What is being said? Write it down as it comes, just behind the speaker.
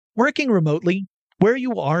Working remotely, where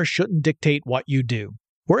you are shouldn't dictate what you do.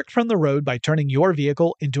 Work from the road by turning your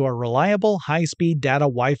vehicle into a reliable high-speed data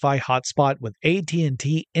Wi-Fi hotspot with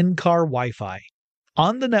AT&T in-car Wi-Fi.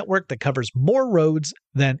 On the network that covers more roads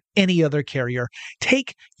than any other carrier,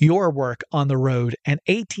 take your work on the road and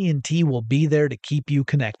AT&T will be there to keep you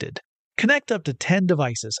connected. Connect up to 10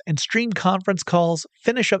 devices and stream conference calls,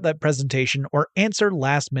 finish up that presentation, or answer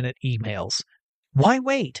last-minute emails. Why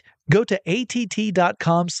wait? Go to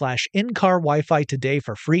att.com/in-car Wi-Fi today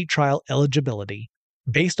for free trial eligibility.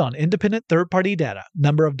 Based on independent third-party data,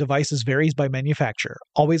 number of devices varies by manufacturer.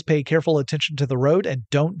 Always pay careful attention to the road and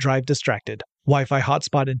don't drive distracted. Wi-Fi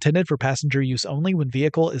hotspot intended for passenger use only when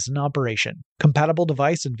vehicle is in operation. Compatible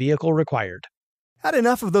device and vehicle required. Had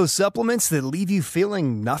enough of those supplements that leave you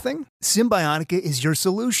feeling nothing? Symbiotica is your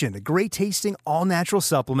solution to great-tasting, all-natural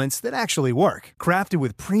supplements that actually work. Crafted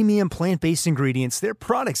with premium plant-based ingredients, their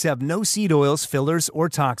products have no seed oils, fillers, or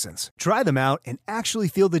toxins. Try them out and actually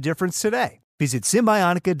feel the difference today. Visit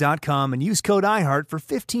Symbiotica.com and use code IHEART for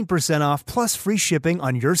 15% off plus free shipping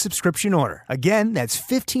on your subscription order. Again, that's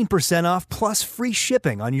 15% off plus free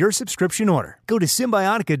shipping on your subscription order. Go to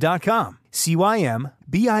Symbiotica.com,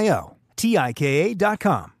 CYMBIOTIKA.com.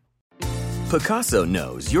 Pacaso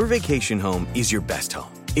knows your vacation home is your best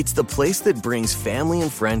home. It's the place that brings family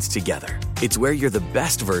and friends together. It's where you're the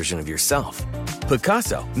best version of yourself.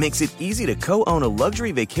 Pacaso makes it easy to co-own a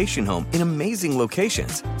luxury vacation home in amazing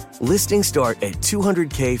locations. Listings start at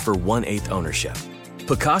 $200K for 1/8 ownership.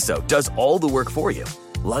 Pacaso does all the work for you.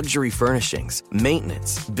 Luxury furnishings,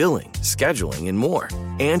 maintenance, billing, scheduling, and more.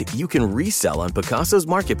 And you can resell on Pacaso's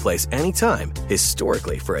marketplace anytime,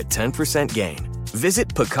 historically for a 10% gain. Visit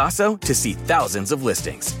Pacaso to see thousands of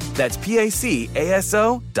listings. That's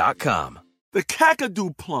PACASO.com. The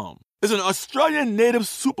Kakadu plum is an Australian native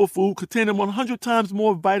superfood containing 100 times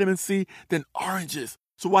more vitamin C than oranges.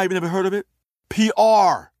 So why have you never heard of it?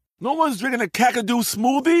 PR. No one's drinking a Kakadu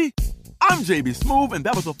smoothie? I'm JB Smoove, and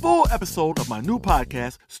that was a full episode of my new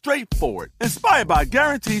podcast, Straightforward, inspired by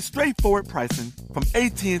guaranteed straightforward pricing from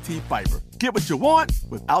AT&T Fiber. Get what you want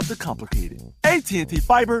without the complicated. AT&T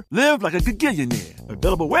Fiber, live like a gigillionaire.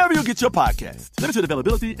 Available wherever you get your podcasts. Limited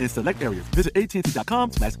availability in select areas. Visit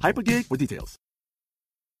AT&T.com/hypergig for details.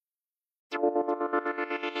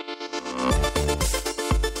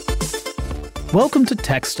 Welcome to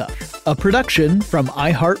Tech Stuff, a production from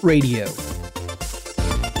iHeartRadio.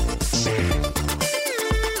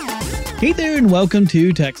 Hey there, and welcome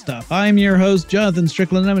to Tech Stuff. I'm your host, Jonathan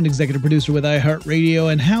Strickland. I'm an executive producer with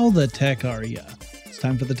iHeartRadio, and how the tech are ya? It's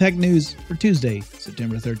time for the tech news for Tuesday,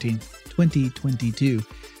 September 13th, 2022.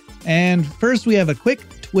 And first, we have a quick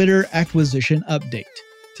Twitter acquisition update.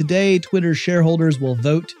 Today, Twitter shareholders will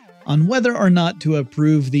vote on whether or not to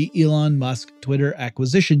approve the Elon Musk Twitter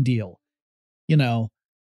acquisition deal. You know,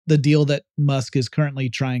 the deal that Musk is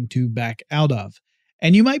currently trying to back out of.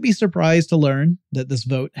 And you might be surprised to learn that this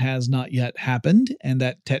vote has not yet happened and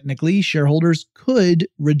that technically shareholders could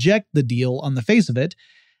reject the deal on the face of it,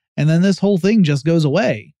 and then this whole thing just goes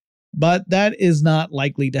away. But that is not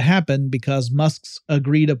likely to happen because Musk's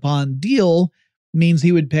agreed upon deal means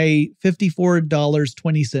he would pay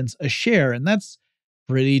 $54.20 a share, and that's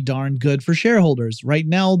pretty darn good for shareholders. Right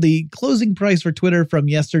now, the closing price for Twitter from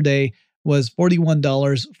yesterday was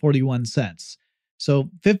 $41.41. So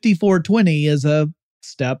 $54.20 is a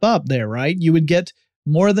step up there, right? You would get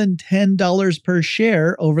more than $10 per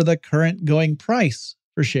share over the current going price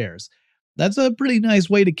for shares. That's a pretty nice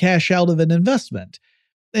way to cash out of an investment.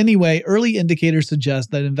 Anyway, early indicators suggest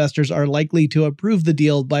that investors are likely to approve the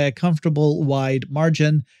deal by a comfortable wide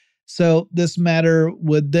margin, so this matter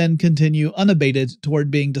would then continue unabated toward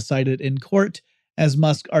being decided in court, as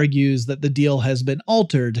Musk argues that the deal has been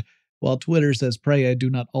altered, while Twitter says, "Pray I do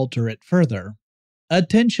not alter it further."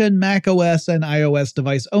 Attention macOS and iOS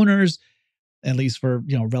device owners, at least for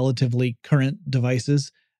relatively current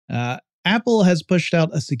devices. Apple has pushed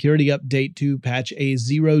out a security update to patch a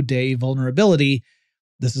 0-day vulnerability.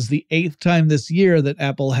 This is the 8th time this year that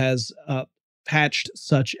Apple has patched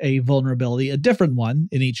such a vulnerability, a different one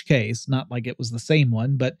in each case, not like it was the same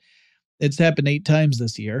one, but it's happened 8 times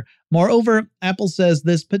this year. Moreover, Apple says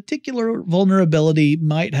this particular vulnerability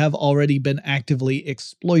might have already been actively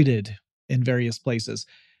exploited in various places,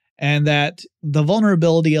 and that the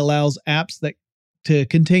vulnerability allows apps that to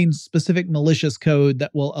contain specific malicious code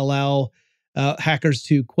that will allow hackers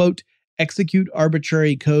to, quote, execute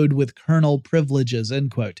arbitrary code with kernel privileges,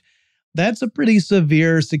 end quote. That's a pretty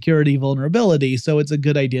severe security vulnerability, so it's a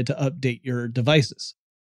good idea to update your devices.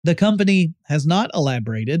 The company has not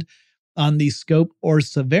elaborated on the scope or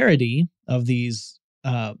severity of these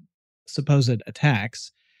supposed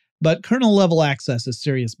attacks. But kernel level access is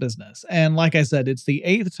serious business. And like I said, it's the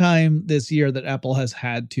 8th time this year that Apple has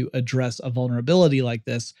had to address a vulnerability like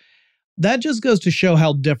this. That just goes to show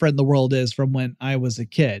how different the world is from when I was a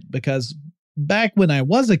kid, because back when I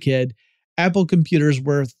was a kid, Apple computers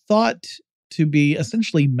were thought to be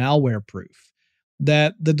essentially malware proof,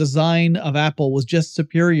 that the design of Apple was just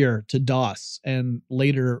superior to DOS and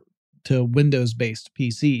later to Windows-based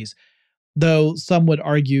PCs, though some would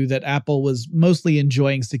argue that Apple was mostly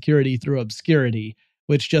enjoying security through obscurity,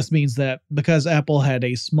 which just means that because Apple had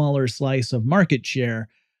a smaller slice of market share,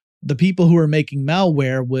 the people who were making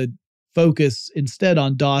malware would focus instead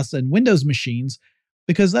on DOS and Windows machines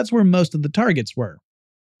because that's where most of the targets were.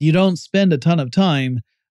 You don't spend a ton of time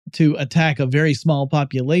to attack a very small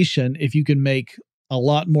population if you can make a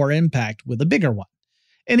lot more impact with a bigger one.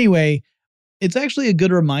 Anyway, it's actually a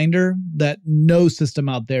good reminder that no system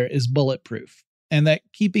out there is bulletproof and that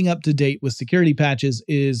keeping up to date with security patches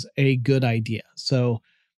is a good idea. So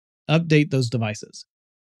update those devices.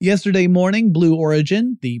 Yesterday morning, Blue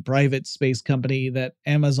Origin, the private space company that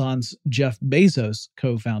Amazon's Jeff Bezos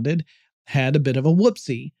co-founded, had a bit of a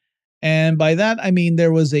whoopsie. And by that, I mean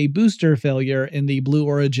there was a booster failure in the Blue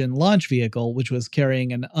Origin launch vehicle, which was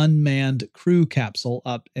carrying an unmanned crew capsule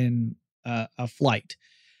up in a flight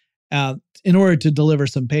in order to deliver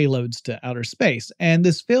some payloads to outer space. And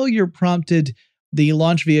this failure prompted the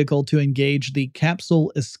launch vehicle to engage the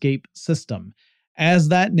capsule escape system. As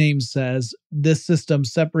that name says, this system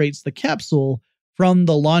separates the capsule from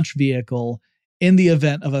the launch vehicle in the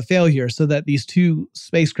event of a failure so that these two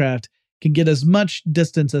spacecraft can get as much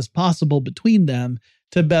distance as possible between them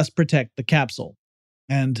to best protect the capsule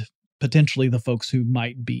and potentially the folks who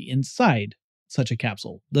might be inside such a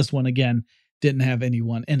capsule. This one, again, didn't have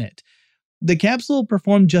anyone in it. The capsule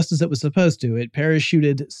performed just as it was supposed to. It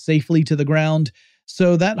parachuted safely to the ground,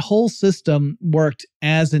 so that whole system worked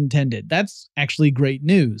as intended. That's actually great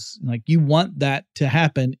news. Like, you want that to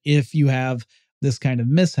happen if you have this kind of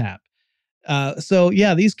mishap. So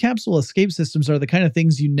yeah, these capsule escape systems are the kind of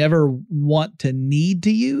things you never want to need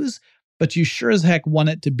to use, but you sure as heck want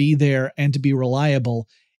it to be there and to be reliable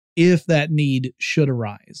if that need should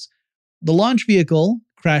arise. The launch vehicle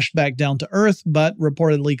crashed back down to Earth, but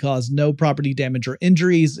reportedly caused no property damage or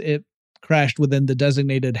injuries. It crashed within the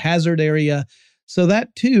designated hazard area. So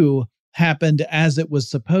that too happened as it was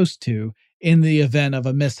supposed to in the event of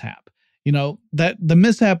a mishap. You know, that the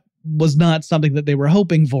mishap was not something that they were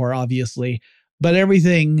hoping for, obviously, but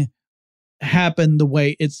everything happened the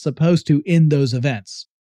way it's supposed to in those events.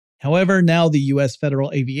 However, now the U.S.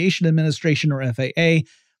 Federal Aviation Administration, or FAA,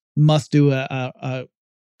 must do a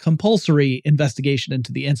compulsory investigation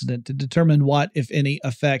into the incident to determine what, if any,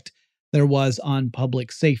 effect there was on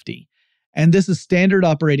public safety. And this is standard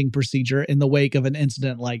operating procedure in the wake of an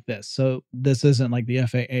incident like this. So this isn't like the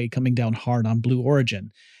FAA coming down hard on Blue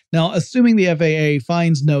Origin. Now, assuming the FAA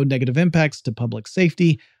finds no negative impacts to public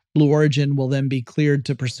safety, Blue Origin will then be cleared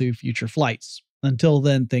to pursue future flights. Until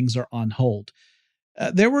then, things are on hold.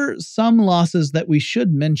 There were some losses that we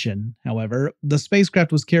should mention, however. The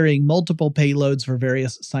spacecraft was carrying multiple payloads for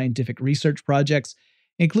various scientific research projects,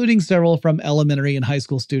 including several from elementary and high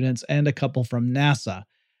school students and a couple from NASA.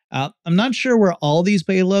 I'm not sure where all these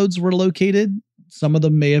payloads were located. Some of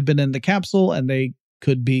them may have been in the capsule, and they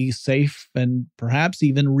could be safe and perhaps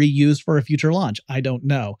even reused for a future launch. I don't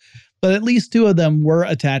know. But at least two of them were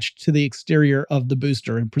attached to the exterior of the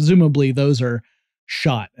booster, and presumably those are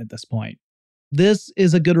shot at this point. This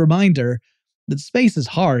is a good reminder that space is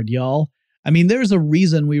hard, y'all. I mean, there's a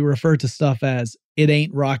reason we refer to stuff as it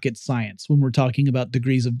ain't rocket science when we're talking about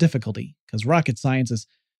degrees of difficulty, because rocket science is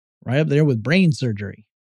right up there with brain surgery.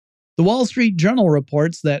 The Wall Street Journal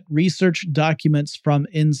reports that research documents from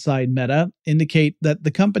inside Meta indicate that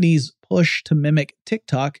the company's push to mimic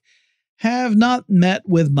TikTok have not met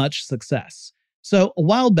with much success. So a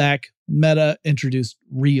while back, Meta introduced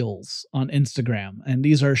Reels on Instagram, and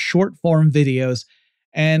these are short-form videos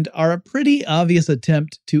and are a pretty obvious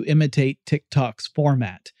attempt to imitate TikTok's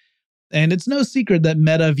format. And it's no secret that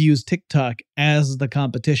Meta views TikTok as the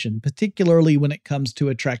competition, particularly when it comes to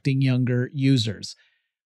attracting younger users.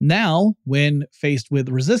 Now, when faced with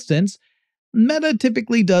resistance, Meta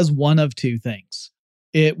typically does one of two things.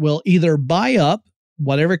 It will either buy up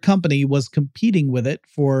whatever company was competing with it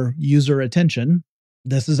for user attention.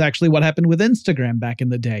 This is actually what happened with Instagram back in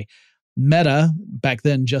the day. Meta, back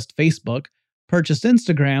then just Facebook, purchased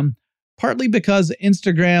Instagram partly because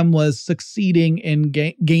Instagram was succeeding in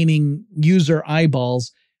gaining user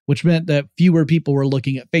eyeballs, which meant that fewer people were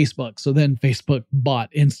looking at Facebook. So then Facebook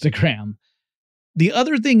bought Instagram. The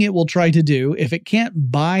other thing it will try to do, if it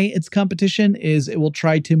can't buy its competition, is it will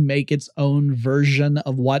try to make its own version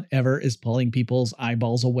of whatever is pulling people's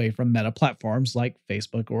eyeballs away from Meta platforms like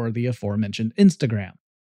Facebook or the aforementioned Instagram.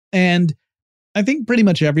 And I think pretty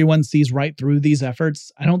much everyone sees right through these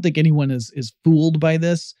efforts. I don't think anyone is fooled by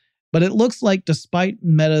this, but it looks like despite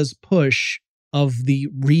Meta's push of the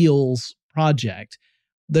Reels project,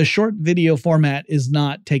 the short video format is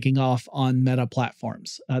not taking off on Meta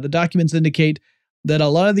platforms. The documents indicate that a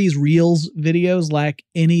lot of these Reels videos lack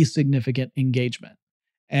any significant engagement,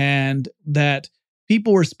 and that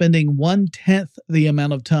people were spending 1/10 the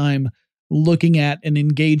amount of time looking at and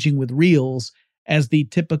engaging with Reels as the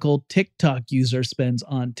typical TikTok user spends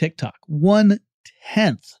on TikTok.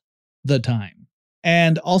 1/10 the time.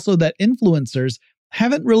 And also that influencers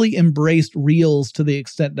haven't really embraced Reels to the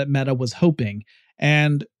extent that Meta was hoping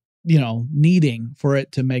and, needing for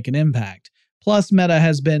it to make an impact. Plus, Meta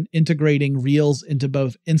has been integrating Reels into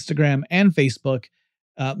both Instagram and Facebook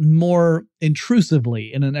more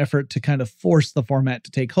intrusively in an effort to kind of force the format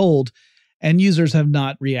to take hold, and users have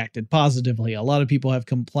not reacted positively. A lot of people have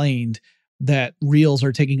complained that Reels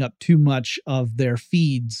are taking up too much of their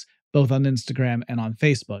feeds, both on Instagram and on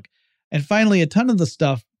Facebook. And finally, a ton of the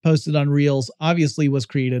stuff posted on Reels obviously was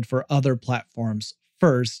created for other platforms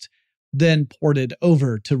first, then ported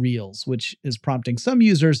over to Reels, which is prompting some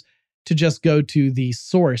users to just go to the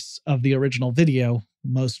source of the original video,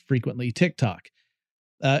 most frequently TikTok.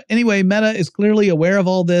 Anyway, Meta is clearly aware of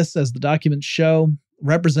all this, as the documents show.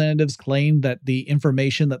 Representatives claim that the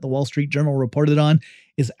information that the Wall Street Journal reported on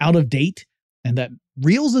is out of date and that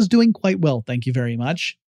Reels is doing quite well, thank you very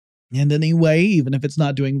much. And anyway, even if it's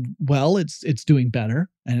not doing well, it's doing better,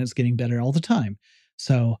 and it's getting better all the time.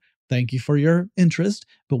 So thank you for your interest,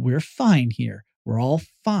 but we're fine here. We're all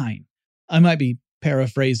fine. I might be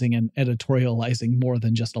paraphrasing and editorializing more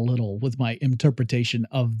than just a little with my interpretation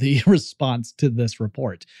of the response to this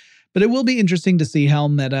report. But it will be interesting to see how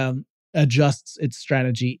Meta adjusts its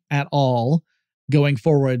strategy at all going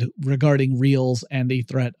forward regarding Reels and the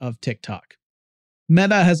threat of TikTok.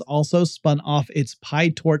 Meta has also spun off its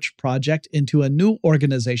PyTorch project into a new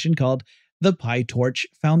organization called the PyTorch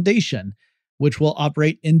Foundation, which will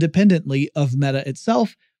operate independently of Meta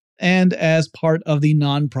itself and as part of the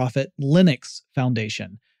nonprofit Linux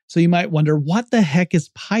Foundation. So you might wonder, what the heck is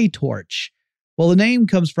PyTorch? Well, the name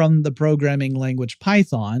comes from the programming language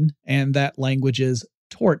Python, and that language's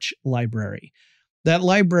Torch library. That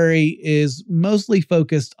library is mostly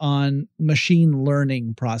focused on machine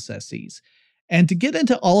learning processes. And to get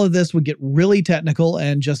into all of this would get really technical,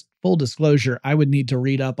 and just full disclosure, I would need to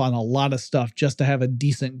read up on a lot of stuff just to have a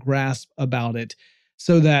decent grasp about it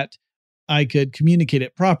so that I could communicate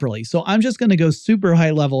it properly. So I'm just going to go super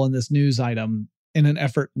high level in this news item in an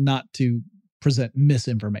effort not to present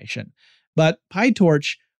misinformation. But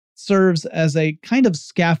PyTorch serves as a kind of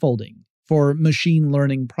scaffolding for machine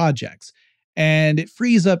learning projects, and it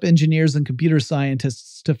frees up engineers and computer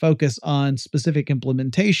scientists to focus on specific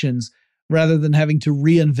implementations rather than having to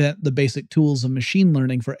reinvent the basic tools of machine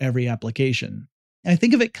learning for every application. I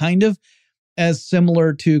think of it kind of as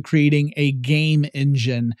similar to creating a game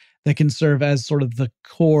engine that can serve as sort of the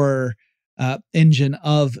core engine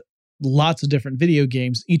of lots of different video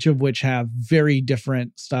games, each of which have very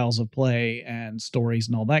different styles of play and stories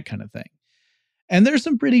and all that kind of thing. And there's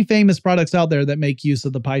some pretty famous products out there that make use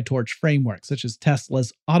of the PyTorch framework, such as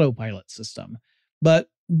Tesla's autopilot system. But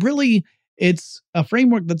really, it's a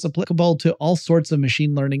framework that's applicable to all sorts of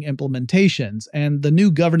machine learning implementations, and the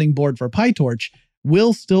new governing board for PyTorch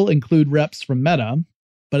will still include reps from Meta,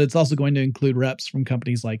 but it's also going to include reps from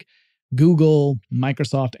companies like Google,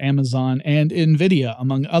 Microsoft, Amazon, and NVIDIA,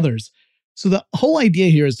 among others. So the whole idea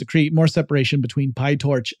here is to create more separation between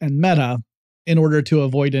PyTorch and Meta in order to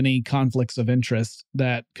avoid any conflicts of interest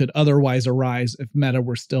that could otherwise arise if Meta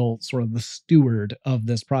were still sort of the steward of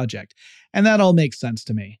this project. And that all makes sense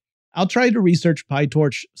to me. I'll try to research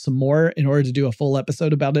PyTorch some more in order to do a full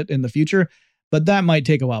episode about it in the future, but that might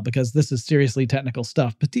take a while because this is seriously technical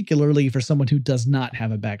stuff, particularly for someone who does not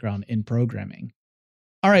have a background in programming.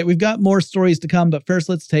 All right, we've got more stories to come, but first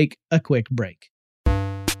let's take a quick break.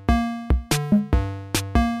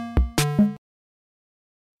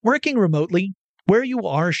 Working remotely, where you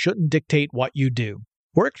are shouldn't dictate what you do.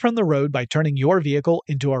 Work from the road by turning your vehicle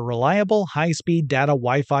into a reliable high-speed data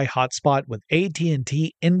Wi-Fi hotspot with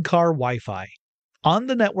AT&T in-car Wi-Fi. On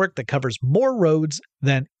the network that covers more roads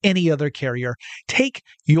than any other carrier, take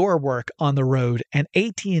your work on the road and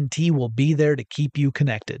AT&T will be there to keep you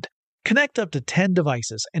connected. Connect up to 10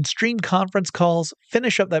 devices and stream conference calls,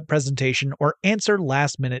 finish up that presentation, or answer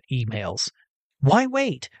last-minute emails. Why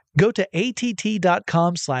wait? Go to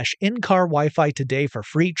att.com/in-car Wi-Fi today for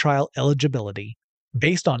free trial eligibility.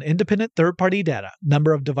 Based on independent third-party data,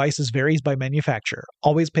 number of devices varies by manufacturer.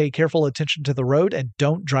 Always pay careful attention to the road and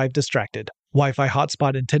don't drive distracted. Wi-Fi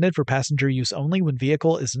hotspot intended for passenger use only when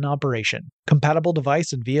vehicle is in operation. Compatible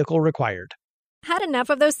device and vehicle required. Had enough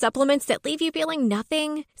of those supplements that leave you feeling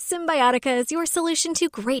nothing? Symbiotica is your solution to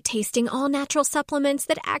great-tasting, all-natural supplements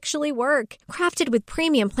that actually work. Crafted with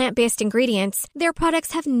premium plant-based ingredients, their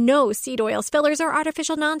products have no seed oils, fillers, or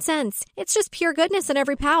artificial nonsense. It's just pure goodness in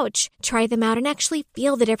every pouch. Try them out and actually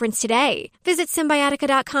feel the difference today. Visit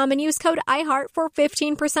Symbiotica.com and use code IHEART for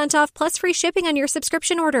 15% off plus free shipping on your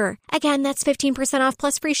subscription order. Again, that's 15% off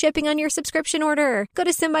plus free shipping on your subscription order. Go to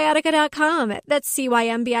Symbiotica.com. That's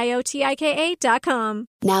CYMBIOTIKA.com.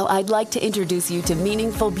 Now I'd like to introduce you to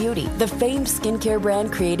Meaningful Beauty, the famed skincare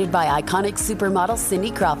brand created by iconic supermodel Cindy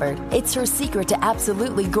Crawford. It's her secret to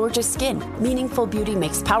absolutely gorgeous skin. Meaningful Beauty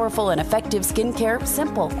makes powerful and effective skincare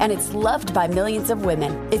simple, and it's loved by millions of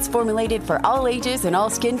women. It's formulated for all ages and all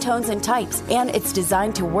skin tones and types, and it's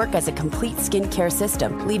designed to work as a complete skincare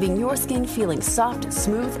system, leaving your skin feeling soft,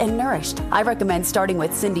 smooth, and nourished. I recommend starting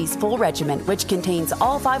with Cindy's full regimen, which contains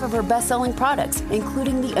all 5 of her best-selling products,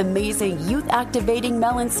 including the amazing youth-activating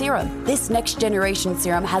Melon Serum. This next-generation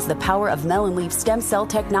serum has the power of melon leaf stem cell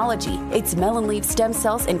technology. It's melon leaf stem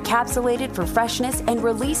cells encapsulated for freshness and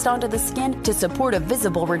released onto the skin to support a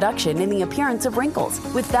visible reduction in the appearance of wrinkles.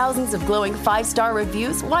 With thousands of glowing 5-star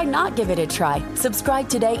reviews, why not give it a try? Subscribe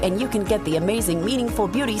today and you can get the amazing Meaningful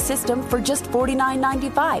Beauty system for just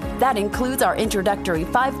 $49.95. That includes our introductory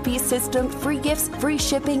 5-piece system, free gifts, free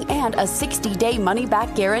shipping, and a 60-day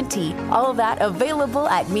money-back guarantee. All of that available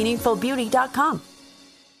at meaningfulbeauty.com.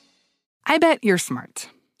 I bet you're smart.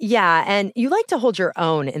 Yeah, and you like to hold your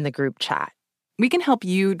own in the group chat. We can help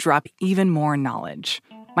you drop even more knowledge.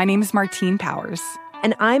 My name is Martine Powers.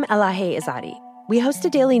 And I'm Elahe Izadi. We host a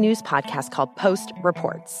daily news podcast called Post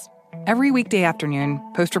Reports. Every weekday afternoon,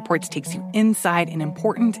 Post Reports takes you inside an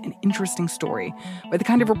important and interesting story with the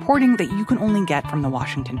kind of reporting that you can only get from the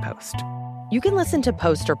Washington Post. You can listen to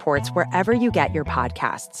Post Reports wherever you get your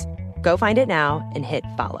podcasts. Go find it now and hit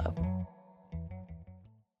follow.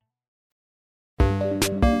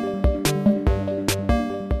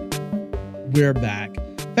 We're back.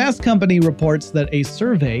 Fast Company reports that a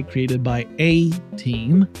survey created by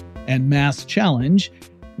A-Team and Mass Challenge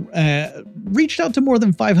reached out to more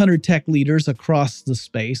than 500 tech leaders across the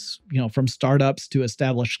space, from startups to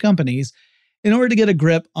established companies, in order to get a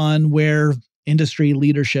grip on where industry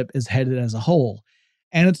leadership is headed as a whole.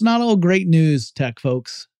 And it's not all great news, tech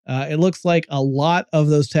folks. It looks like a lot of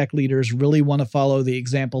those tech leaders really want to follow the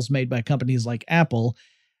examples made by companies like Apple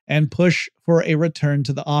and push for a return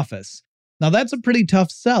to the office. Now, that's a pretty tough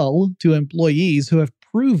sell to employees who have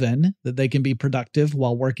proven that they can be productive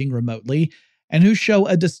while working remotely and who show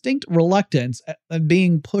a distinct reluctance at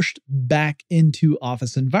being pushed back into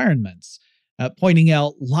office environments, pointing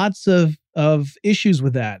out lots of issues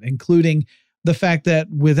with that, including the fact that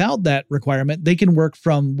without that requirement, they can work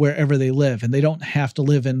from wherever they live, and they don't have to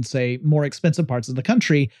live in, say, more expensive parts of the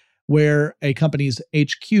country where a company's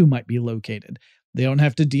HQ might be located. They don't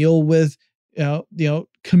have to deal with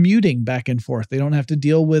commuting back and forth. They don't have to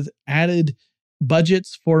deal with added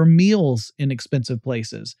budgets for meals in expensive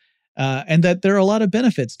places, and that there are a lot of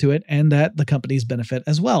benefits to it and that the companies benefit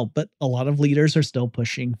as well. But a lot of leaders are still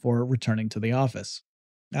pushing for returning to the office.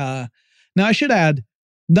 Now, I should add,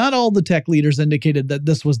 not all the tech leaders indicated that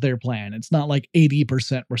this was their plan. It's not like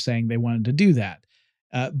 80% were saying they wanted to do that.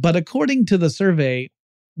 But according to the survey,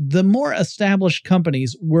 the more established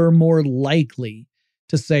companies were more likely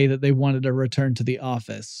to say that they wanted to return to the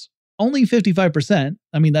office. Only 55%.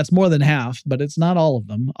 I mean, that's more than half, but it's not all of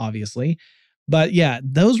them, obviously. But yeah,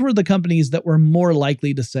 those were the companies that were more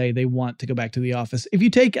likely to say they want to go back to the office. If you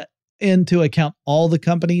take into account all the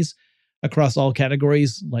companies across all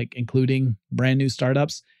categories, like including brand new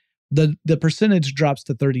startups, the percentage drops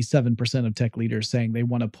to 37% of tech leaders saying they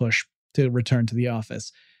want to push to return to the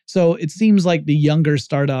office. So it seems like the younger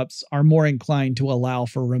startups are more inclined to allow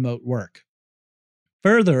for remote work.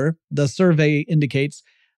 Further, the survey indicates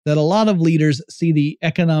that a lot of leaders see the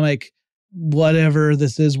economic whatever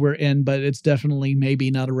this is we're in, but it's definitely maybe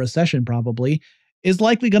not a recession probably, is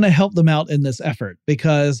likely going to help them out in this effort,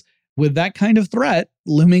 because with that kind of threat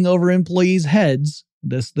looming over employees' heads,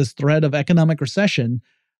 this threat of economic recession,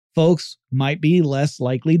 folks might be less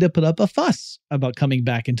likely to put up a fuss about coming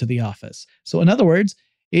back into the office. So in other words,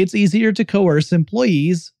 it's easier to coerce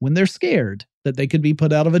employees when they're scared that they could be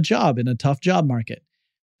put out of a job in a tough job market.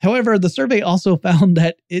 However, the survey also found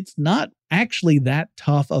that it's not actually that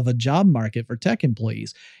tough of a job market for tech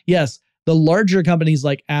employees. Yes, The larger companies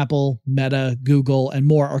like Apple, Meta, Google, and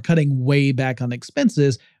more are cutting way back on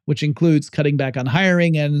expenses, which includes cutting back on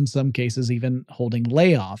hiring and in some cases even holding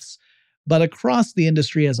layoffs. But across the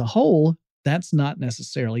industry as a whole, that's not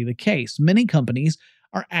necessarily the case. Many companies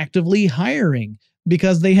are actively hiring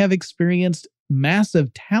because they have experienced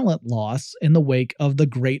massive talent loss in the wake of the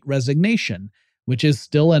Great Resignation, which is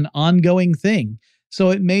still an ongoing thing. So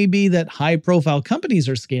it may be that high-profile companies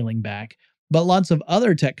are scaling back, but lots of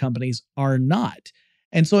other tech companies are not.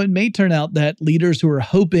 And so it may turn out that leaders who are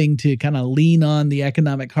hoping to kind of lean on the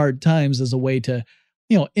economic hard times as a way to,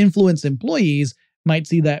 influence employees might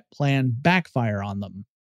see that plan backfire on them.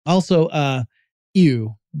 Also,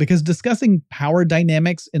 because discussing power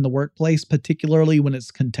dynamics in the workplace, particularly when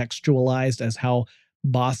it's contextualized as how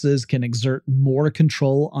bosses can exert more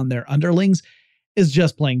control on their underlings, is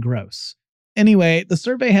just plain gross. Anyway, the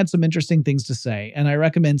survey had some interesting things to say, and I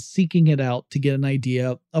recommend seeking it out to get an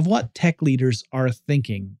idea of what tech leaders are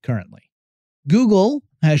thinking currently. Google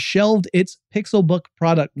has shelved its Pixelbook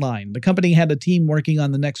product line. The company had a team working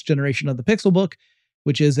on the next generation of the Pixelbook,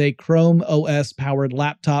 which is a Chrome OS-powered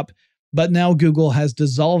laptop, but now Google has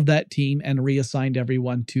dissolved that team and reassigned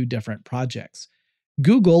everyone to different projects.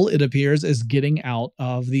 Google, it appears, is getting out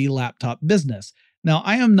of the laptop business. Now,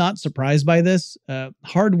 I am not surprised by this.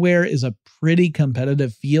 Hardware is a pretty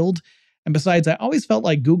competitive field. And besides, I always felt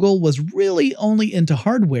like Google was really only into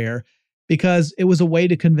hardware because it was a way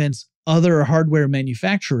to convince other hardware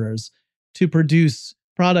manufacturers to produce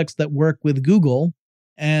products that work with Google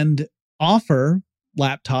and offer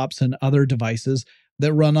laptops and other devices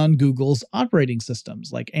that run on Google's operating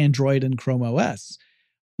systems like Android and Chrome OS.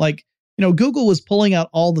 Google was pulling out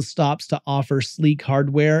all the stops to offer sleek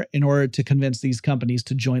hardware in order to convince these companies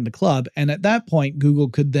to join the club. And at that point, Google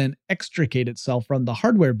could then extricate itself from the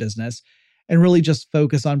hardware business and really just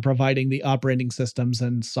focus on providing the operating systems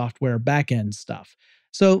and software backend stuff.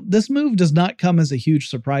 So this move does not come as a huge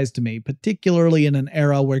surprise to me, particularly in an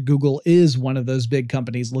era where Google is one of those big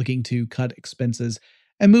companies looking to cut expenses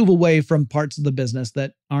and move away from parts of the business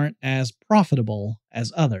that aren't as profitable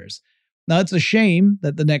as others. Now, it's a shame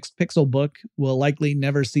that the next Pixelbook will likely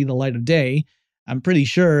never see the light of day. I'm pretty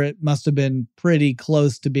sure it must have been pretty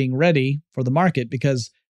close to being ready for the market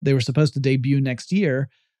because they were supposed to debut next year.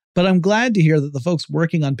 But I'm glad to hear that the folks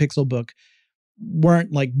working on Pixelbook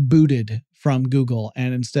weren't booted from Google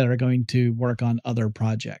and instead are going to work on other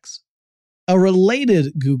projects. A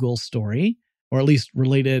related Google story, or at least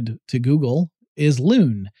related to Google, is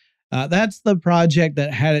Loon. That's the project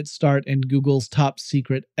that had its start in Google's top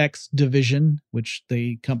secret X division, which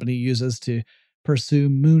the company uses to pursue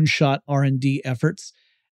moonshot R&D efforts.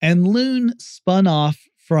 And Loon spun off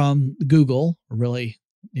from Google, really,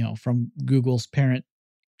 from Google's parent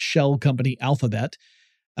shell company Alphabet,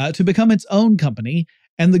 to become its own company.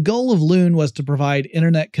 And the goal of Loon was to provide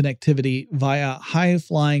internet connectivity via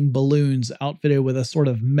high-flying balloons outfitted with a sort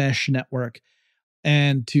of mesh network,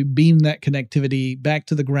 and to beam that connectivity back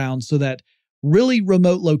to the ground so that really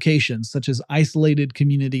remote locations, such as isolated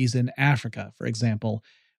communities in Africa, for example,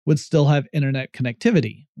 would still have internet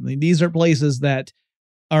connectivity. These are places that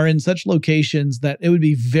are in such locations that it would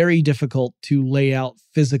be very difficult to lay out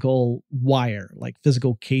physical wire, like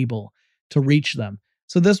physical cable, to reach them.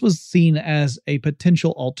 So this was seen as a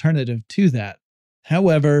potential alternative to that.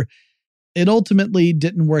 However, it ultimately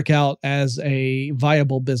didn't work out as a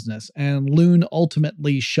viable business, and Loon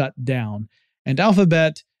ultimately shut down. And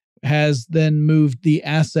Alphabet has then moved the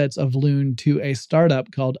assets of Loon to a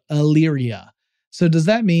startup called Illyria. So does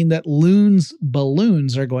that mean that Loon's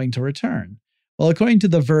balloons are going to return? Well, according to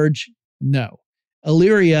The Verge, no.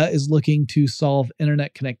 Illyria is looking to solve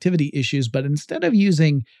internet connectivity issues, but instead of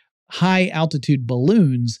using high-altitude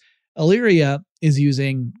balloons, Illyria is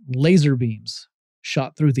using laser beams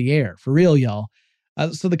shot through the air. For real, y'all.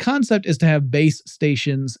 So the concept is to have base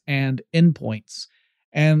stations and endpoints,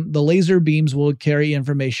 and the laser beams will carry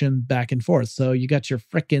information back and forth. So you got your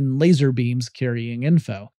frickin' laser beams carrying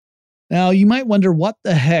info. Now, you might wonder, what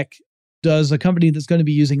the heck does a company that's going to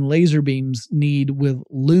be using laser beams need with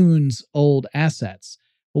Loon's old assets?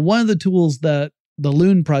 Well, one of the tools that the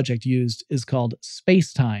Loon project used is called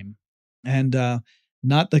Spacetime, and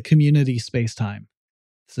not the community Spacetime.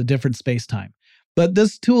 It's a different Spacetime. But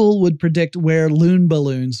this tool would predict where Loon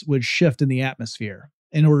balloons would shift in the atmosphere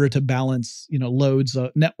in order to balance, loads,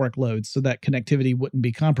 network loads, so that connectivity wouldn't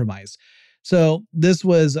be compromised. So this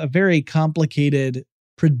was a very complicated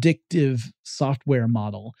predictive software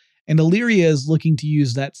model. And Illyria is looking to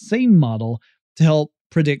use that same model to help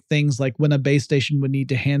predict things like when a base station would need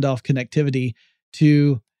to hand off connectivity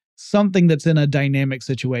to something that's in a dynamic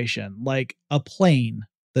situation, like a plane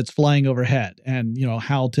that's flying overhead, and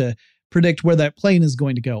how to predict where that plane is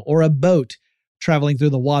going to go, or a boat traveling through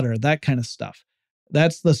the water, that kind of stuff.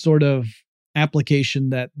 That's the sort of application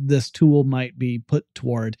that this tool might be put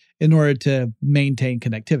toward in order to maintain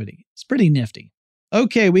connectivity. It's pretty nifty.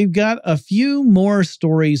 Okay, we've got a few more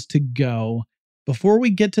stories to go. Before we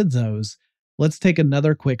get to those, let's take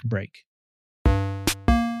another quick break.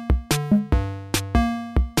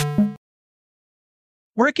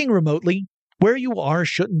 Working remotely, where you are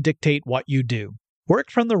shouldn't dictate what you do.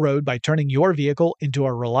 Work from the road by turning your vehicle into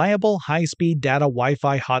a reliable high-speed data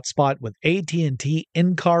Wi-Fi hotspot with AT&T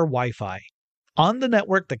in-car Wi-Fi. On the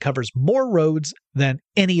network that covers more roads than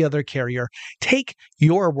any other carrier, take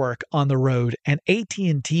your work on the road and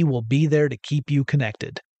AT&T will be there to keep you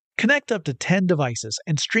connected. Connect up to 10 devices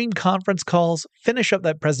and stream conference calls, finish up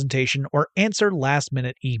that presentation, or answer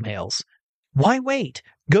last-minute emails. Why wait?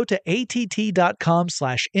 Go to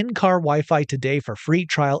att.com/in-car Wi-Fi today for free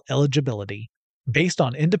trial eligibility. Based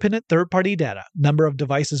on independent third-party data, number of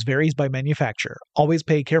devices varies by manufacturer. Always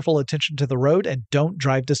pay careful attention to the road and don't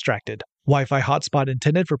drive distracted. Wi-Fi hotspot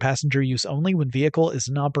intended for passenger use only when vehicle is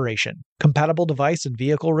in operation. Compatible device and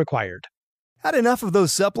vehicle required. Had enough of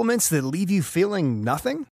those supplements that leave you feeling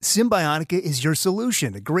nothing? Symbiotica is your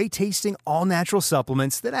solution to great-tasting, all-natural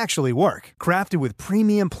supplements that actually work. Crafted with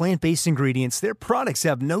premium plant-based ingredients, their products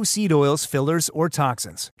have no seed oils, fillers, or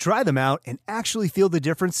toxins. Try them out and actually feel the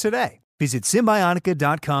difference today. Visit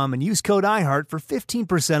Symbiotica.com and use code IHEART for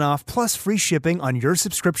 15% off plus free shipping on your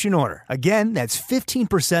subscription order. Again, that's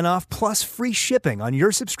 15% off plus free shipping on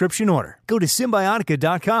your subscription order. Go to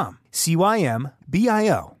Symbiotica.com,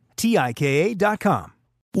 CYMBIOTIKA.com.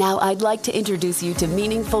 Now I'd like to introduce you to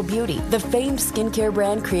Meaningful Beauty, the famed skincare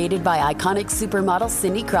brand created by iconic supermodel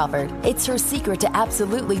Cindy Crawford. It's her secret to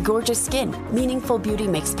absolutely gorgeous skin. Meaningful Beauty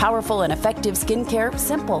makes powerful and effective skincare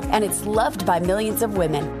simple, and it's loved by millions of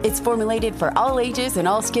women. It's formulated for all ages and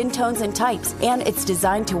all skin tones and types, and it's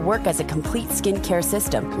designed to work as a complete skincare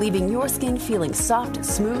system, leaving your skin feeling soft,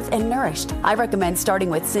 smooth, and nourished. I recommend starting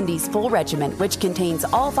with Cindy's full regimen, which contains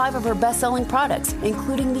all 5 of her best-selling products,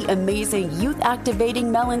 including the amazing youth-activating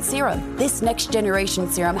Melon Serum. This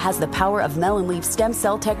next-generation serum has the power of melon leaf stem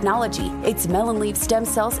cell technology. It's melon leaf stem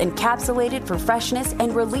cells encapsulated for freshness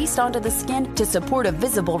and released onto the skin to support a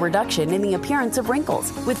visible reduction in the appearance of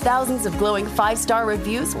wrinkles. With thousands of glowing 5-star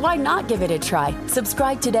reviews, why not give it a try?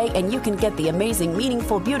 Subscribe today and you can get the amazing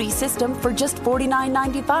Meaningful Beauty system for just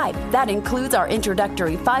 $49.95. That includes our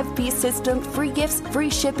introductory 5-piece system, free gifts,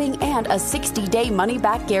 free shipping, and a 60-day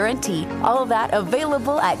money-back guarantee. All of that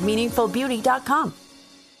available at meaningfulbeauty.com.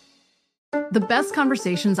 The best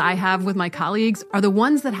conversations I have with my colleagues are the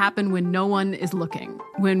ones that happen when no one is looking,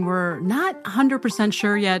 when we're not 100%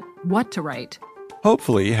 sure yet what to write.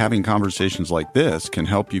 Hopefully, having conversations like this can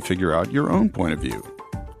help you figure out your own point of view.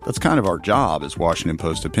 That's kind of our job as Washington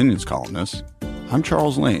Post opinions columnists. I'm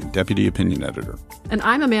Charles Lane, Deputy Opinion Editor. And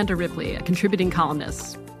I'm Amanda Ripley, a contributing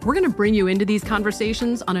columnist. We're going to bring you into these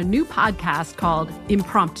conversations on a new podcast called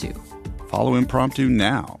Impromptu. Follow Impromptu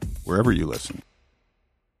now, wherever you listen.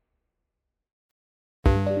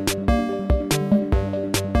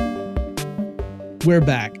 We're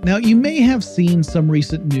back. Now, you may have seen some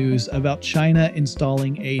recent news about China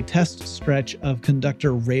installing a test stretch of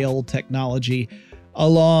conductor rail technology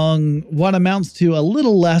along what amounts to a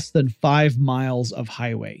little less than 5 miles of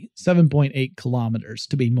highway, 7.8 kilometers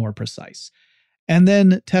to be more precise, and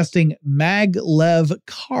then testing maglev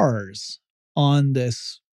cars on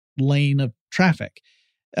this lane of traffic.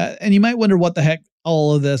 And you might wonder what the heck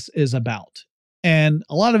all of this is about. And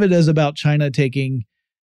a lot of it is about China taking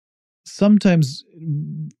sometimes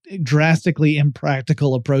drastically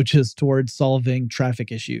impractical approaches towards solving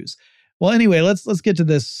traffic issues. Well, anyway, let's get to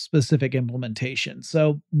this specific implementation.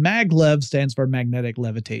 So maglev stands for magnetic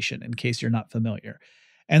levitation, in case you're not familiar.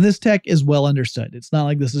 And this tech is well understood. It's not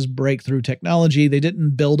like this is breakthrough technology. They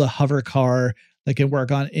didn't build a hover car that can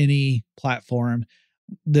work on any platform.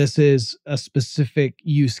 This is a specific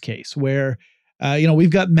use case where we've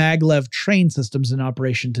got maglev train systems in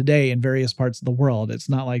operation today in various parts of the world. It's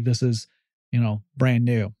not like this is, brand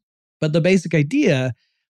new. But the basic idea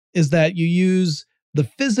is that you use the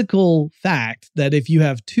physical fact that if you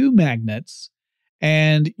have 2 magnets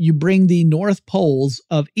and you bring the north poles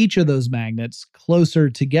of each of those magnets closer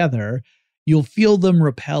together, you'll feel them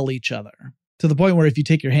repel each other to the point where if you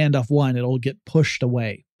take your hand off one, it'll get pushed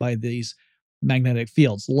away by these magnetic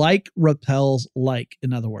fields. Like repels like,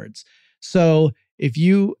 in other words. So if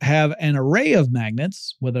you have an array of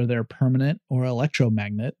magnets, whether they're permanent or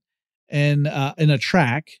electromagnet, in a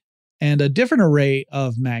track, and a different array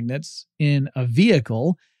of magnets in a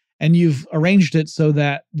vehicle, and you've arranged it so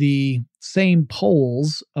that the same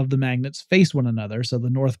poles of the magnets face one another, so the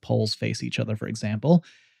north poles face each other, for example,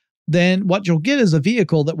 then what you'll get is a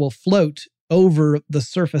vehicle that will float over the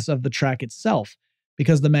surface of the track itself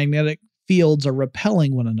because the magnetic fields are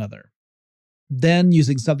repelling one another. Then,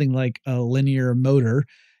 using something like a linear motor,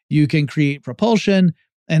 you can create propulsion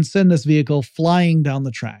and send this vehicle flying down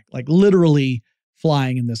the track, like literally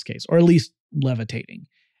flying in this case, or at least levitating.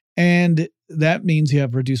 And that means you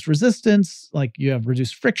have reduced resistance, like you have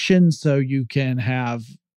reduced friction, so you can have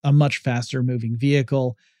a much faster moving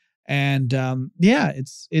vehicle. And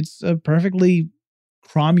it's a perfectly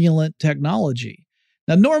cromulent technology.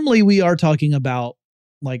 Now, normally we are talking about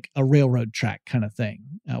like a railroad track kind of thing,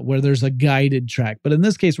 where there's a guided track. But in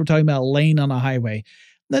this case, we're talking about a lane on a highway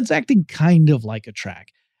that's acting kind of like a track,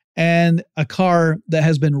 and a car that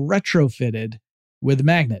has been retrofitted with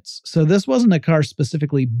magnets. So this wasn't a car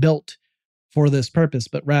specifically built for this purpose,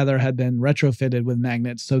 but rather had been retrofitted with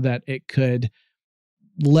magnets so that it could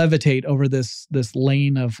levitate over this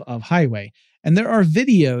lane of highway. And there are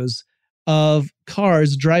videos of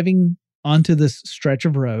cars driving onto this stretch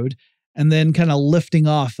of road and then kind of lifting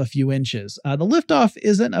off a few inches. The liftoff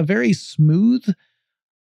isn't a very smooth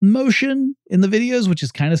motion in the videos, which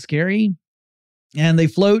is kind of scary. And they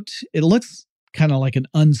float. It looks kind of like an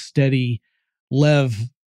unsteady lev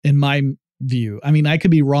in my view. I mean, I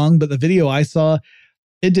could be wrong, but the video I saw,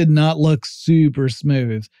 it did not look super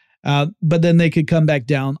smooth. But then they could come back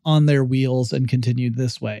down on their wheels and continue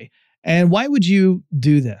this way. And why would you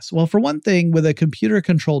do this? Well, for one thing, with a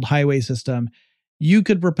computer-controlled highway system, you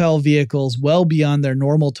could propel vehicles well beyond their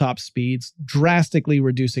normal top speeds, drastically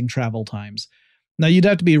reducing travel times. Now, you'd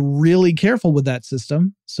have to be really careful with that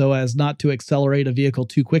system so as not to accelerate a vehicle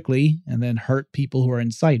too quickly and then hurt people who are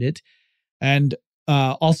inside it. And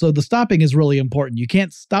also, the stopping is really important. You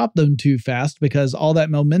can't stop them too fast because all that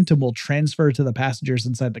momentum will transfer to the passengers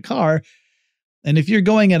inside the car. And if you're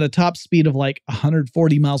going at a top speed of like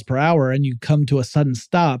 140 miles per hour and you come to a sudden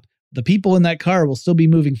stop, the people in that car will still be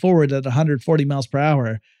moving forward at 140 miles per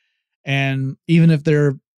hour. And even if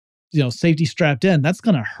they're, safety strapped in, that's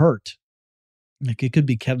going to hurt. Like, it could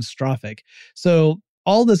be catastrophic. So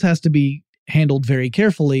all this has to be handled very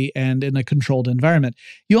carefully and in a controlled environment.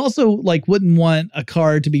 You also wouldn't want a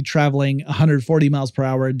car to be traveling 140 miles per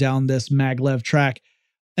hour down this maglev track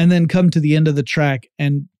and then come to the end of the track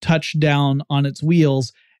and touch down on its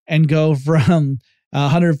wheels and go from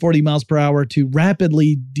 140 miles per hour to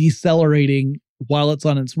rapidly decelerating while it's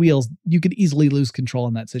on its wheels. You could easily lose control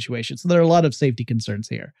in that situation. So there are a lot of safety concerns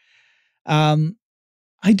here.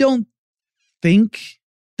 I don't think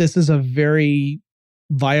this is a very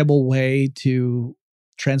viable way to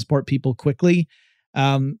transport people quickly.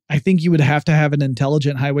 I think you would have to have an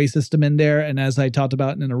intelligent highway system in there. And as I talked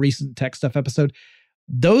about in a recent Tech Stuff episode,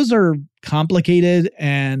 those are complicated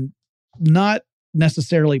and not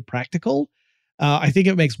necessarily practical. I think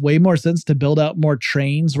it makes way more sense to build out more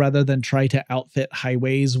trains rather than try to outfit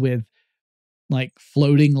highways with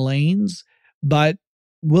floating lanes. But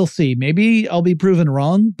we'll see. Maybe I'll be proven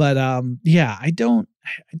wrong. But I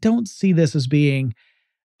don't see this as being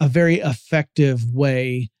a very effective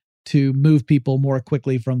way to move people more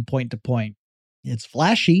quickly from point to point. It's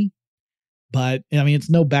flashy, but it's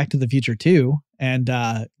no Back to the Future 2. And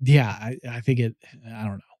I think I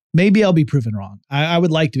don't know. Maybe I'll be proven wrong. I would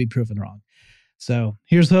like to be proven wrong. So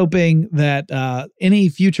here's hoping that any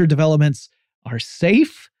future developments are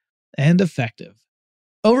safe and effective.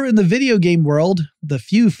 Over in the video game world, the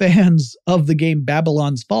few fans of the game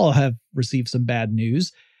Babylon's Fall have received some bad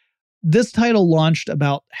news. This title launched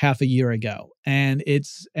about half a year ago, and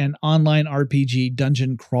it's an online RPG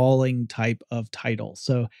dungeon crawling type of title.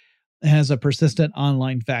 So it has a persistent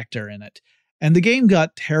online factor in it. And the game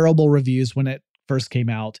got terrible reviews when it first came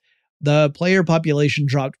out. The player population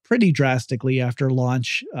dropped pretty drastically after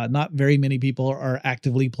launch. Not very many people are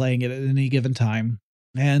actively playing it at any given time.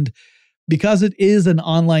 And because it is an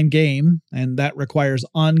online game, and that requires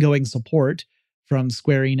ongoing support from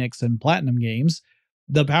Square Enix and Platinum Games,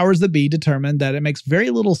 the powers that be determined that it makes very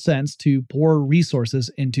little sense to pour resources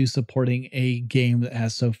into supporting a game that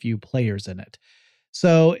has so few players in it.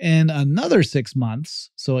 So in another 6 months,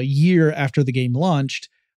 so a year after the game launched,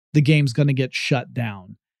 the game's going to get shut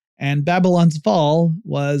down. And Babylon's Fall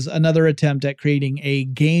was another attempt at creating a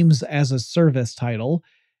games as a service title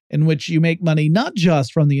in which you make money not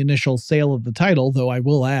just from the initial sale of the title, though I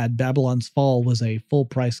will add Babylon's Fall was a full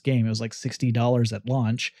price game. It was like $60 at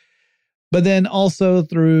launch, but then also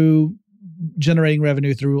through generating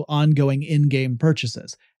revenue through ongoing in-game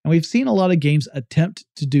purchases. And we've seen a lot of games attempt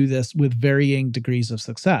to do this with varying degrees of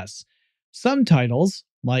success. Some titles,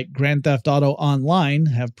 like Grand Theft Auto Online,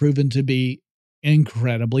 have proven to be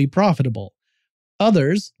incredibly profitable.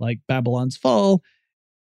 Others, like Babylon's Fall,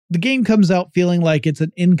 the game comes out feeling like it's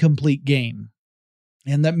an incomplete game,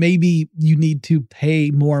 and that maybe you need to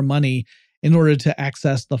pay more money in order to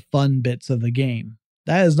access the fun bits of the game.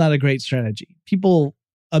 That is not a great strategy. People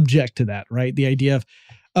object to that, right? The idea of,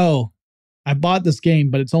 oh, I bought this game,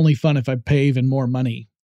 but it's only fun if I pay even more money.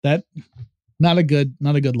 That, not a good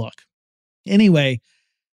look. Anyway,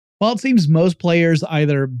 while it seems most players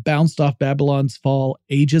either bounced off Babylon's Fall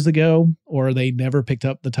ages ago, or they never picked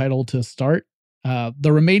up the title to start,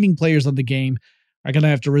 the remaining players of the game are going to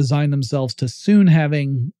have to resign themselves to soon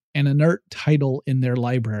having an inert title in their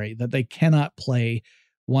library that they cannot play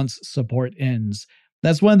once support ends.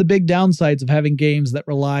 That's one of the big downsides of having games that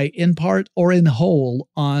rely in part or in whole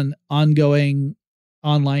on ongoing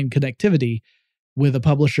online connectivity with a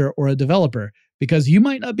publisher or a developer, because you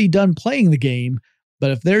might not be done playing the game,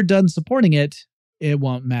 but if they're done supporting it, it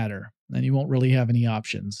won't matter, and you won't really have any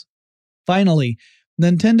options. Finally,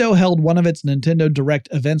 Nintendo held one of its Nintendo Direct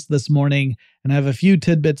events this morning, and I have a few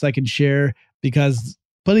tidbits I can share because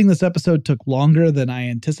putting this episode took longer than I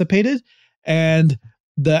anticipated, and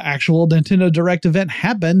the actual Nintendo Direct event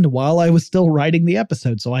happened while I was still writing the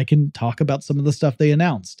episode, so I can talk about some of the stuff they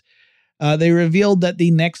announced. They revealed that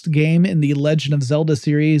the next game in the Legend of Zelda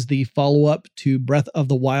series, the follow-up to Breath of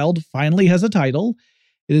the Wild, finally has a title.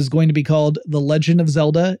 It is going to be called The Legend of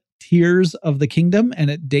Zelda: Tears of the Kingdom,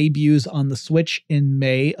 and it debuts on the Switch in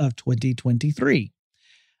May of 2023.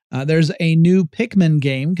 There's a new Pikmin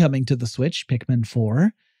game coming to the Switch, Pikmin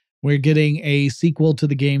 4. We're getting a sequel to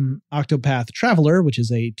the game Octopath Traveler, which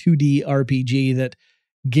is a 2D RPG that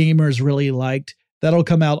gamers really liked. That'll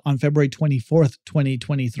come out on February 24th,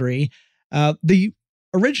 2023. The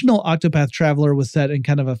original Octopath Traveler was set in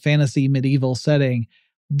kind of a fantasy medieval setting.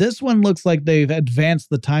 This one looks like they've advanced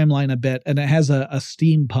the timeline a bit, and it has a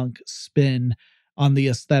steampunk spin on the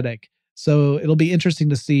aesthetic. So it'll be interesting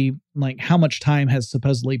to see like how much time has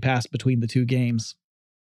supposedly passed between the two games.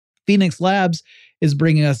 Phoenix Labs is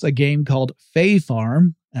bringing us a game called Fae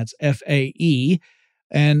Farm. That's F-A-E.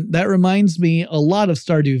 And that reminds me a lot of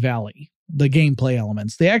Stardew Valley, the gameplay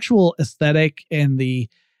elements. The actual aesthetic and the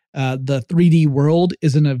 3D world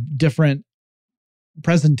is in a different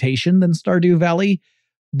presentation than Stardew Valley,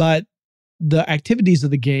 but the activities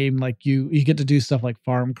of the game, like you get to do stuff like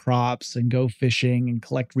farm crops and go fishing and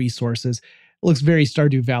collect resources. It looks very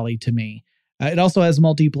Stardew Valley to me. It also has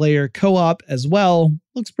multiplayer co-op as well.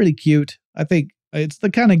 Looks pretty cute. I think it's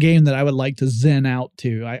the kind of game that I would like to zen out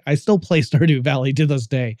to. I still play Stardew Valley to this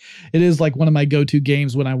day. It is like one of my go-to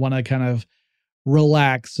games when I want to kind of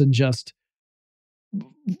relax and just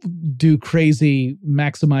do crazy,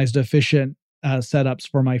 maximized, efficient setups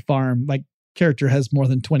for my farm. My character has more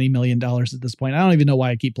than $20 million at this point. I don't even know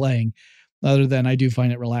why I keep playing, other than I do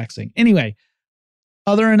find it relaxing. Anyway,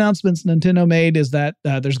 other announcements Nintendo made is that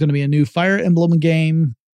there's going to be a new Fire Emblem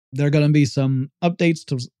game. There are going to be some updates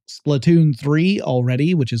to Splatoon 3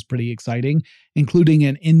 already, which is pretty exciting, including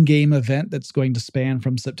an in-game event that's going to span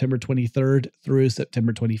from September 23rd through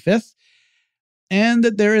September 25th. And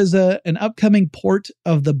that there is an upcoming port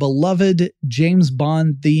of the beloved James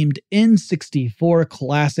Bond-themed N64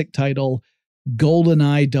 classic title,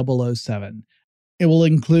 GoldenEye 007. It will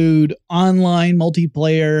include online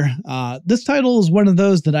multiplayer. This title is one of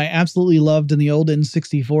those that I absolutely loved in the old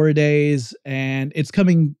N64 days, and it's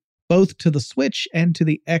coming both to the Switch and to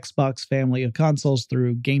the Xbox family of consoles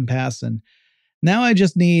through Game Pass. And now I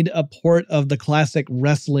just need a port of the classic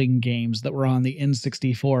wrestling games that were on the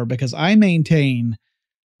N64, because I maintain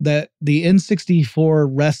that the N64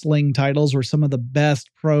 wrestling titles were some of the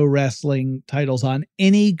best pro wrestling titles on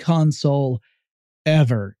any console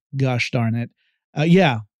ever. Gosh darn it.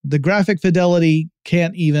 The graphic fidelity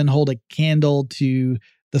can't even hold a candle to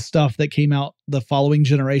the stuff that came out the following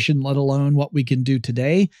generation, let alone what we can do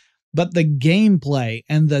today. But the gameplay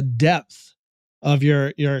and the depth of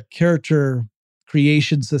your character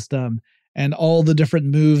creation system and all the different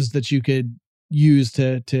moves that you could use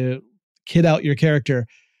to kit out your character,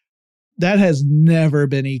 that has never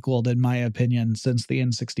been equaled, in my opinion, since the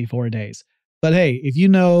N64 days. But hey, if you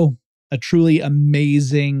know a truly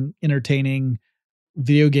amazing, entertaining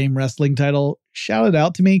video game wrestling title, shout it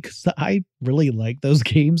out to me, because I really like those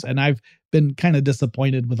games, and I've been kind of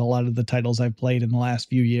disappointed with a lot of the titles I've played in the last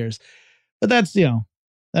few years. But that's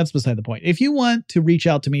beside the point. If you want to reach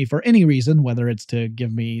out to me for any reason, whether it's to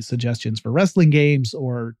give me suggestions for wrestling games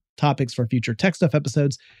or topics for future Tech Stuff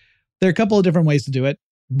episodes, there are a couple of different ways to do it.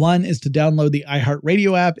 One is to download the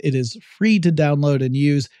iHeartRadio app. It is free to download and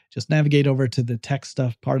use. Just navigate over to the Tech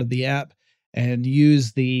Stuff part of the app and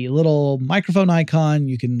use the little microphone icon.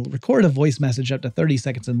 You can record a voice message up to 30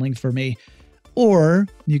 seconds in length for me, or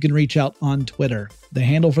you can reach out on Twitter. The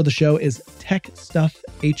handle for the show is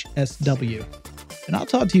TechStuffHSW. And I'll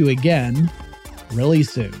talk to you again really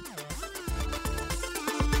soon.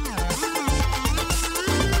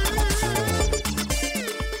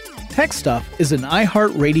 Tech Stuff is an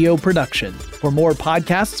iHeartRadio production. For more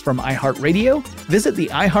podcasts from iHeartRadio, visit the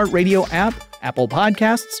iHeartRadio app, Apple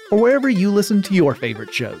Podcasts, or wherever you listen to your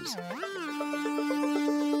favorite shows.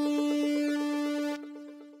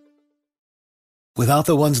 Without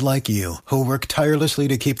the ones like you, who work tirelessly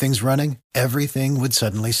to keep things running, everything would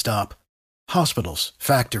suddenly stop. Hospitals,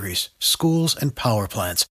 factories, schools, and power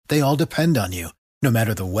plants, they all depend on you. No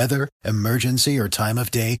matter the weather, emergency, or time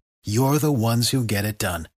of day, you're the ones who get it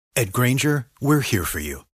done. At Grainger, we're here for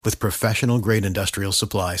you with professional-grade industrial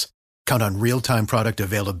supplies. Count on real-time product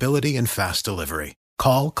availability and fast delivery.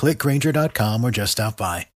 Call, click Grainger.com, or just stop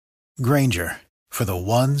by. Grainger, for the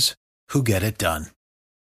ones who get it done.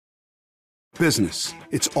 Business.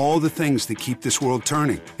 It's all the things that keep this world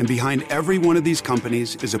turning. And behind every one of these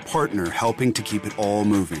companies is a partner helping to keep it all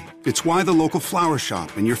moving. It's why the local flower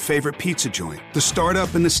shop and your favorite pizza joint, the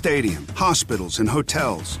startup and the stadium, hospitals and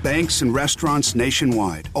hotels, banks and restaurants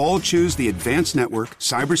nationwide all choose the advanced network,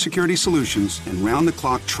 cybersecurity solutions, and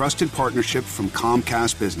round-the-clock trusted partnership from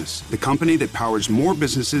Comcast Business, the company that powers more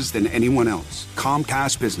businesses than anyone else.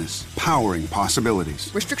 Comcast Business, powering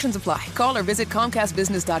possibilities. Restrictions apply. Call or visit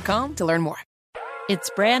ComcastBusiness.com to learn more.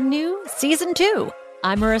 It's brand new, Season 2.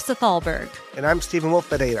 I'm Marissa Thalberg. And I'm Stephen Wolf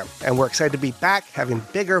Pereira, and we're excited to be back having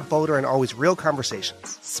bigger, bolder, and always real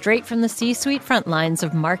conversations. Straight from the C-suite front lines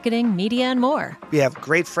of marketing, media, and more. We have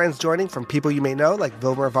great friends joining from people you may know, like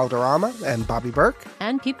Wilmer Valderrama and Bobby Burke.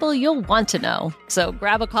 And people you'll want to know. So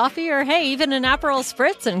grab a coffee or, hey, even an Aperol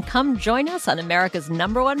Spritz and come join us on America's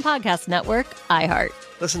 #1 podcast network, iHeart.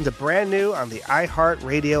 Listen to Brand New on the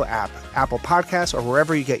iHeartRadio app, Apple Podcasts, or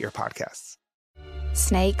wherever you get your podcasts.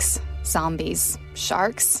 Snakes, zombies,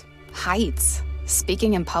 sharks, heights,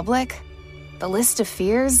 speaking in public. The list of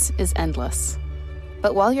fears is endless.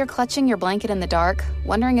 But while you're clutching your blanket in the dark,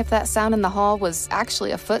 wondering if that sound in the hall was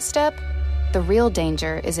actually a footstep, the real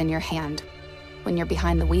danger is in your hand, when you're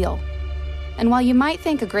behind the wheel. And while you might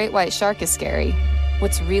think a great white shark is scary,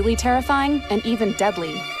 what's really terrifying and even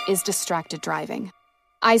deadly is distracted driving.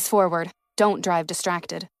 Eyes forward, don't drive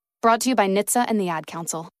distracted. Brought to you by NHTSA and the Ad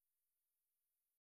Council.